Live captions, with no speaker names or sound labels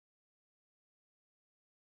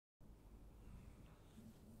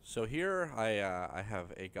So here I have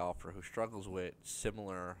a golfer who struggles with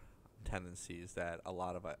similar tendencies that a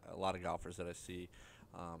lot of golfers that I see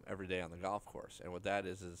every day on the golf course, and what that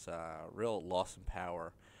is real loss in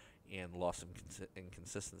power and loss in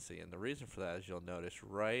consistency. And the reason for that is you'll notice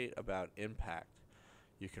right about impact,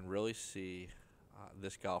 you can really see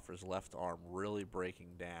this golfer's left arm really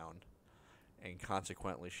breaking down, and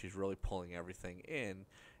consequently she's really pulling everything in,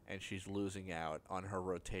 and she's losing out on her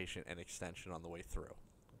rotation and extension on the way through.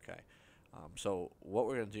 Okay. So what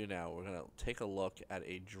we're going to do now, we're going to take a look at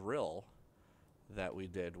a drill that we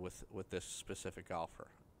did with this specific golfer,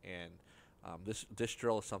 and this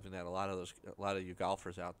drill is something that a lot of you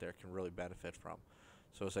golfers out there can really benefit from.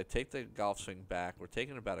 So as I take the golf swing back, we're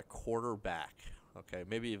taking about a quarter back, okay,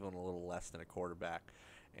 maybe even a little less than a quarter back.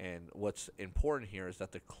 And what's important here is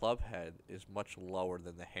that the club head is much lower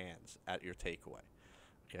than the hands at your takeaway.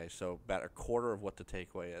 Okay, so about a quarter of what the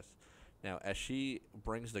takeaway is. Now, as she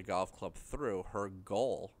brings the golf club through, her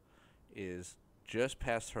goal is just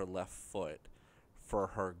past her left foot for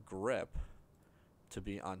her grip to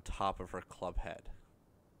be on top of her club head.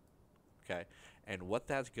 Okay, and what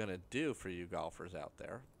that's going to do for you golfers out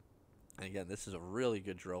there, and again, this is a really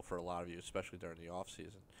good drill for a lot of you, especially during the off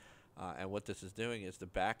season. And what this is doing is the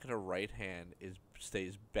back of the right hand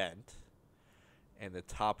stays bent, and the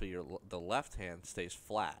top of the left hand stays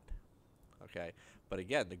flat. Okay, but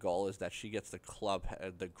again, the goal is that she gets the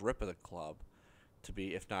grip of the club to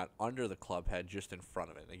be, if not under the club head, just in front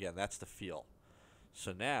of it. And again, that's the feel.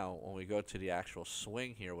 So now, when we go to the actual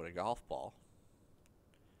swing here with a golf ball,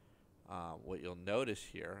 what you'll notice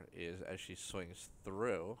here is as she swings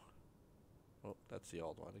through, oh, that's the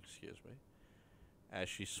old one, excuse me. As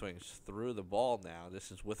she swings through the ball now,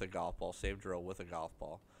 this is with a golf ball, same drill with a golf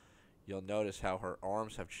ball, you'll notice how her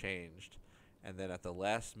arms have changed, and then at the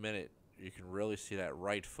last minute, you can really see that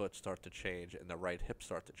right foot start to change and the right hip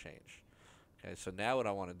start to change. Okay, so now what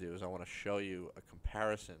I want to do is I want to show you a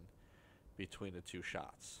comparison between the two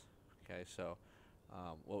shots. Okay, so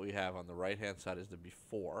what we have on the right hand side is the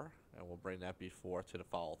before, and we'll bring that before to the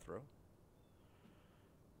follow through.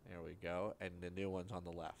 There we go, and the new one's on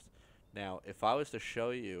the left. Now, if I was to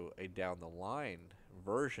show you a down the line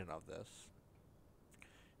version of this,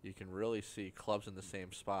 you can really see clubs in the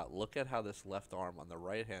same spot. Look at how this left arm on the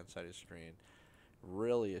right hand side of the screen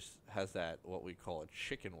really has that, what we call a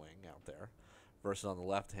chicken wing out there, versus on the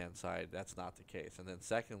left hand side, that's not the case. And then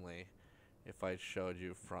secondly, if I showed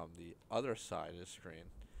you from the other side of the screen,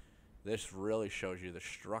 this really shows you the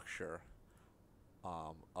structure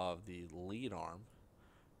of the lead arm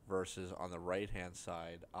versus on the right hand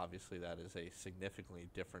side. Obviously that is a significantly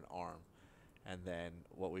different arm. And then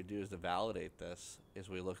what we do is to validate this is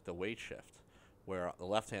we look at the weight shift, where on the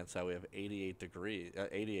left hand side we have 88%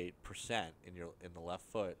 in the left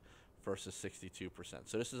foot versus 62%.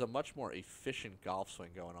 So this is a much more efficient golf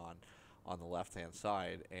swing going on the left hand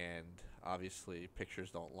side, and obviously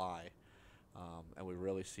pictures don't lie. And we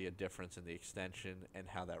really see a difference in the extension and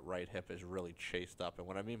how that right hip is really chased up. And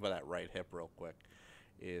what I mean by that right hip real quick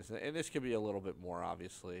is, and this could be a little bit more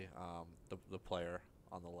obviously, the player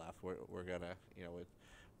on the left. We're gonna,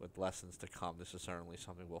 with lessons to come, this is certainly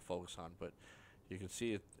something we'll focus on. But you can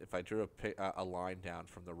see if I drew a line down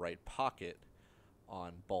from the right pocket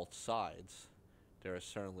on both sides, there is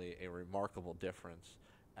certainly a remarkable difference,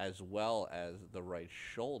 as well as the right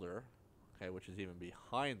shoulder, okay, which is even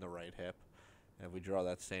behind the right hip. And if we draw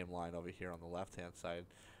that same line over here on the left-hand side,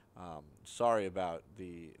 sorry about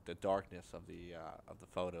the darkness of the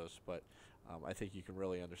photos, but I think you can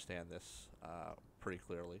really understand this pretty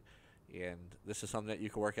clearly. And this is something that you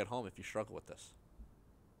can work at home if you struggle with this.